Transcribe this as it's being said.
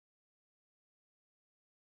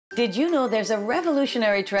Did you know there's a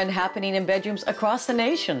revolutionary trend happening in bedrooms across the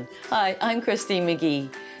nation? Hi, I'm Christine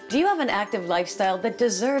McGee. Do you have an active lifestyle that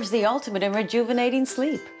deserves the ultimate in rejuvenating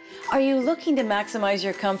sleep? Are you looking to maximize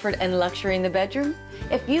your comfort and luxury in the bedroom?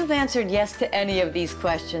 If you've answered yes to any of these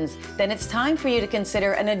questions, then it's time for you to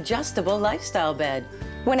consider an adjustable lifestyle bed.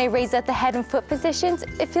 When I raise up the head and foot positions,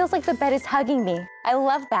 it feels like the bed is hugging me. I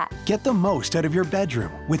love that. Get the most out of your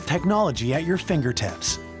bedroom with technology at your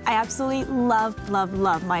fingertips. I absolutely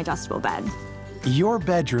love my adjustable bed. Your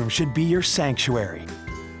bedroom should be your sanctuary,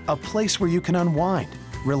 a place where you can unwind,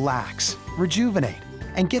 relax, rejuvenate,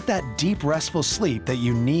 and get that deep, restful sleep that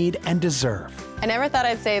you need and deserve. I never thought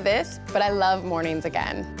I'd say this, but I love mornings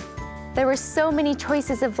again. There were so many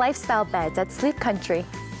choices of lifestyle beds at Sleep Country.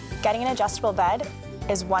 Getting an adjustable bed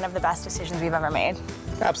is one of the best decisions we've ever made.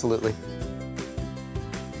 Absolutely.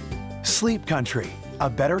 Sleep Country, a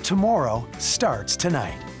better tomorrow starts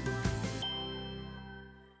tonight.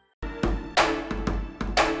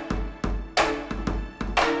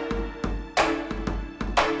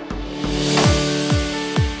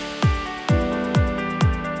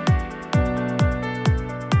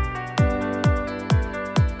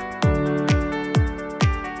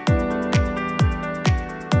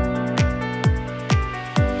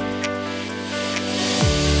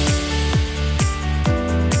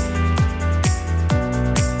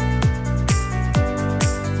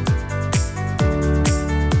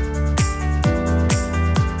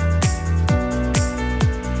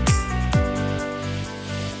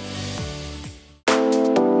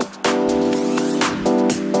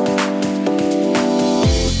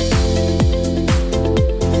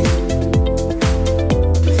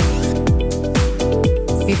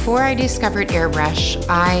 Before I discovered airbrush,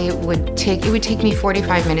 it would take me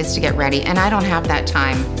 45 minutes to get ready, and I don't have that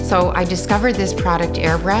time. So I discovered this product,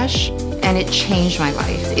 airbrush, and it changed my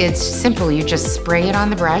life. It's simple, you just spray it on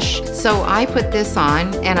the brush. So I put this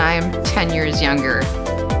on, and I'm 10 years younger.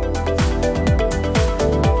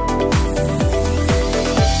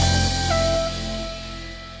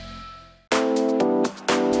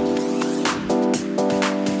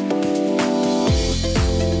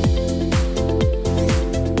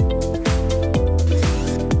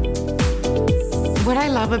 What I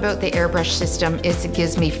love about the airbrush system is it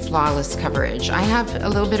gives me flawless coverage. I have a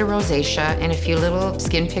little bit of rosacea and a few little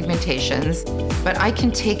skin pigmentations, but I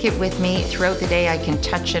can take it with me throughout the day. I can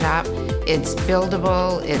touch it up. It's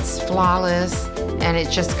buildable, it's flawless, and it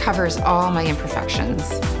just covers all my imperfections.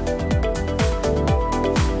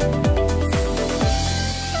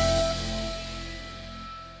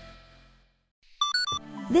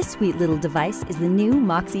 This sweet little device is the new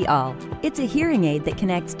Moxie All. It's a hearing aid that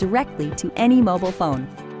connects directly to any mobile phone.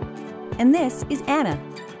 And this is Anna.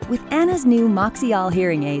 With Anna's new Moxie All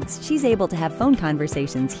hearing aids, she's able to have phone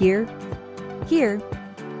conversations here, here,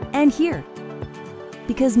 and here.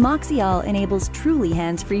 Because Moxie All enables truly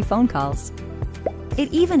hands-free phone calls.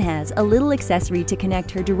 It even has a little accessory to connect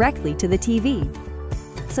her directly to the TV,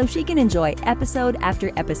 so she can enjoy episode after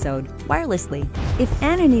episode wirelessly. If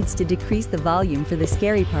Anna needs to decrease the volume for the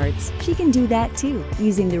scary parts, she can do that too,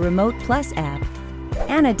 using the Remote Plus app.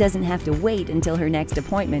 Anna doesn't have to wait until her next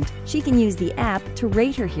appointment. She can use the app to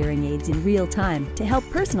rate her hearing aids in real time to help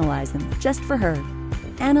personalize them just for her.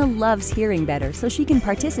 Anna loves hearing better, so she can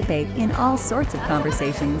participate in all sorts of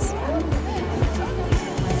conversations.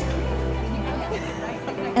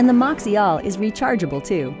 And the Moxie All is rechargeable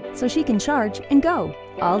too, so she can charge and go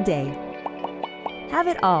all day. Have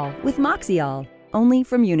it all with Moxie All, only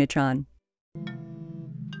from Unitron.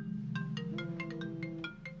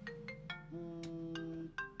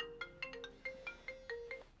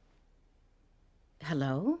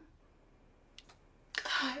 Hello?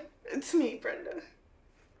 Hi, it's me, Brenda.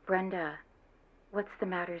 Brenda, what's the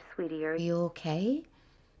matter, sweetie? Are you okay?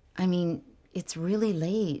 I mean, it's really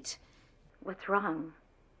late. What's wrong?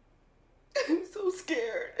 I'm so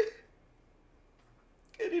scared.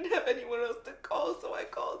 I didn't have anyone else to call, so I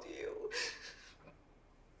called you.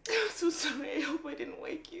 I'm so sorry. I hope I didn't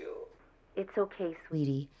wake you. It's okay,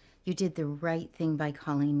 sweetie. You did the right thing by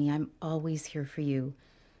calling me. I'm always here for you.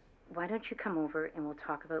 Why don't you come over and we'll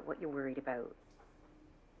talk about what you're worried about?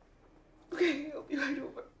 Okay, I'll be right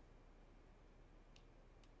over.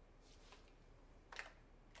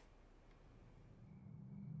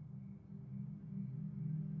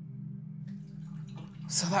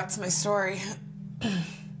 So that's my story.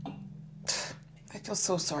 I feel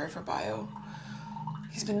so sorry for Bio.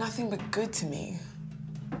 He's been nothing but good to me.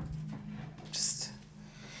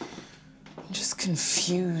 I'm just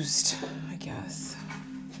confused, I guess.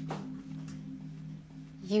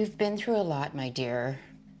 You've been through a lot, my dear.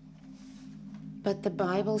 But the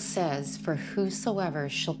Bible says, for whosoever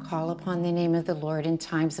shall call upon the name of the Lord in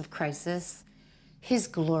times of crisis, his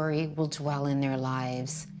glory will dwell in their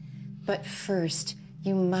lives. But first,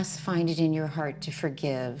 you must find it in your heart to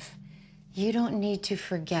forgive. You don't need to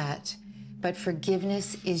forget, but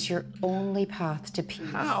forgiveness is your only path to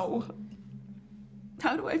peace. How?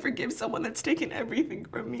 How do I forgive someone that's taken everything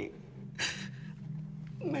from me?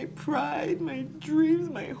 My pride, my dreams,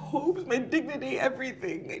 my hopes, my dignity,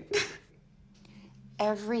 everything.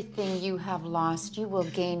 Everything you have lost, you will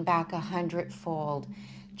gain back 100-fold.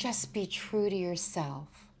 Just be true to yourself.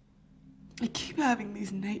 I keep having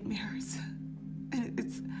these nightmares.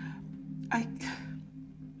 And I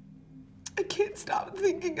can't stop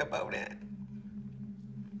thinking about it.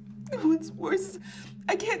 What's worse,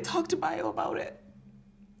 I can't talk to Bio about it.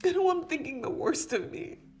 I know I'm thinking the worst of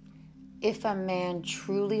me. If a man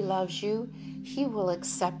truly loves you, he will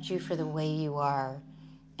accept you for the way you are.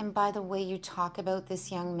 And by the way you talk about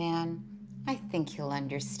this young man, I think he'll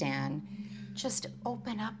understand. Just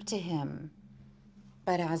open up to him.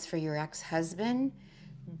 But as for your ex-husband,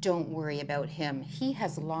 don't worry about him. He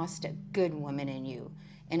has lost a good woman in you.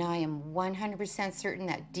 And I am 100% certain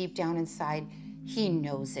that deep down inside, he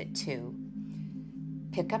knows it too.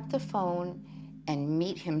 Pick up the phone and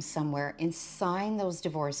meet him somewhere and sign those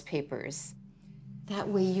divorce papers. That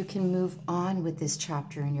way you can move on with this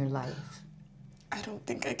chapter in your life. I don't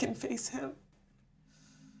think I can face him.